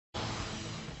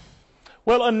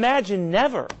Well, imagine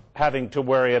never having to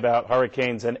worry about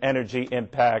hurricanes and energy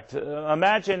impact.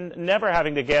 Imagine never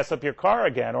having to gas up your car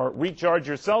again or recharge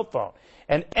your cell phone.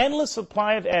 An endless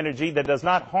supply of energy that does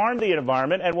not harm the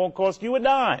environment and won't cost you a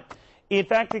dime. In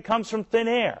fact, it comes from thin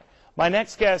air. My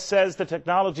next guest says the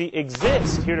technology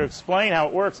exists. Here to explain how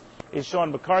it works is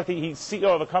Sean McCarthy. He's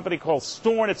CEO of a company called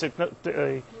Steorn. It's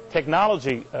a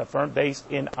technology firm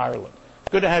based in Ireland.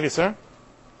 Good to have you, sir.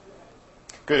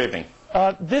 Good evening.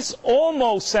 This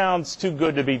almost sounds too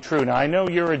good to be true. Now, I know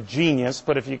you're a genius,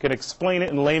 but if you could explain it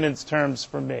in layman's terms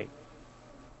for me.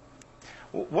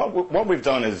 What we've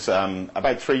done is,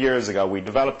 about 3 years ago, we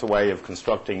developed a way of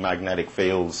constructing magnetic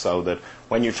fields so that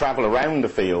when you travel around the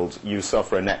field, you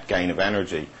suffer a net gain of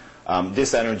energy.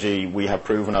 This energy, we have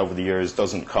proven over the years,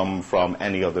 doesn't come from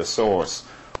any other source.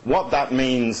 What that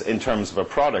means in terms of a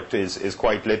product is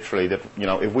quite literally that, you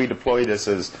know, if we deploy this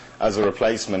as a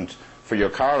replacement for your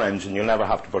car engine, you'll never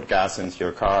have to put gas into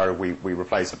your car. We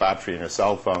replace a battery in your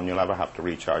cell phone. You'll never have to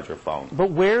recharge your phone.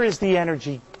 But where is the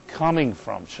energy coming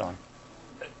from, Sean?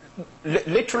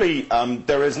 Literally,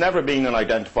 there has never been an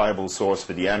identifiable source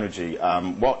for the energy.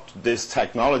 What this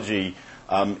technology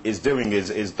is doing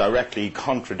is directly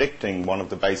contradicting one of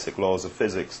the basic laws of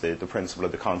physics, the principle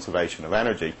of the conservation of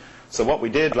energy. So what we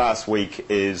did last week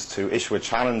is to issue a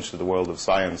challenge to the world of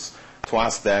science to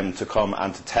ask them to come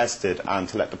and to test it and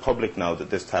to let the public know that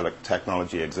this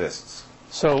technology exists.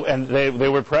 So, and they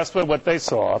were impressed with what they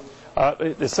saw.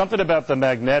 There's something about the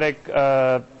magnetic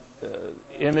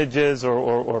images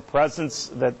or presence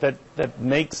that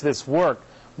makes this work.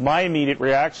 My immediate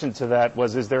reaction to that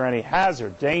was, is there any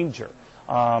hazard, danger,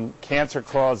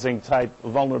 cancer-causing type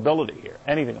vulnerability here,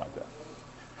 anything like that?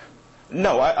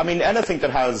 No, I mean anything that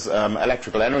has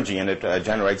electrical energy in it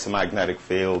generates a magnetic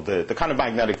field. The kind of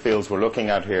magnetic fields we're looking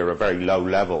at here are very low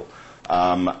level,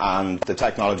 and the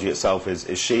technology itself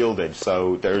is shielded,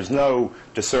 so there's no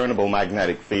discernible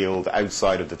magnetic field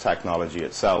outside of the technology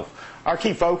itself. Our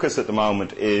key focus at the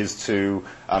moment is to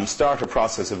start a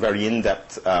process of very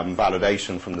in-depth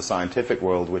validation from the scientific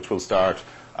world, which will start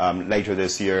later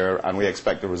this year, and we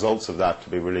expect the results of that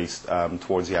to be released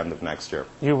towards the end of next year.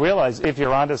 You realize if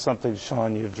you're onto something,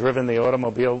 Sean, you've driven the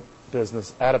automobile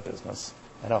business out of business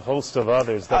and a host of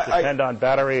others that depend on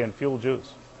battery and fuel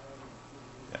juice.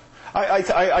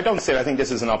 I don't see it. I think this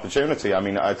is an opportunity. I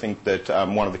mean, I think that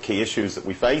one of the key issues that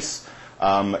we face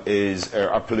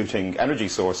are polluting energy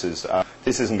sources.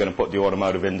 This isn't going to put the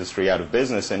automotive industry out of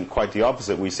business, and quite the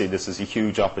opposite. We see this as a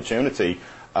huge opportunity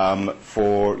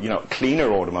for, you know, cleaner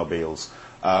automobiles,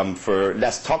 for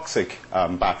less toxic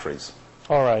batteries.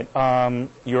 All right.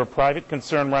 You're a private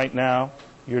concern right now.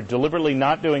 You're deliberately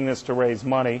not doing this to raise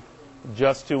money,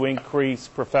 just to increase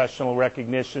professional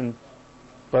recognition,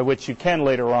 by which you can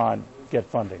later on get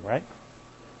funding, right?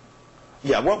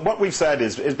 Yeah, what we've said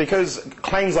is because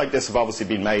claims like this have obviously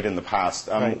been made in the past,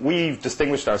 right. We've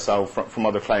distinguished ourselves from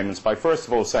other claimants by first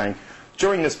of all saying,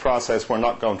 during this process we're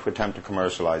not going to attempt to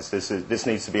commercialize. This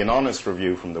needs to be an honest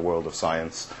review from the world of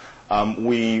science.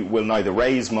 We will neither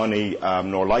raise money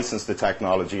nor license the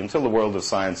technology until the world of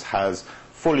science has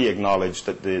fully acknowledged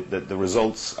that the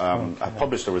results, have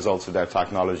published the results of their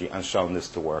technology and shown this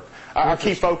to work. Our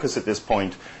key focus at this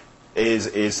point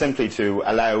is simply to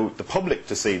allow the public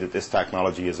to see that this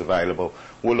technology is available.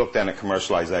 We'll look then at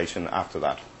commercialization after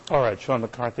that. All right, Sean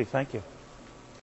McCarthy, thank you.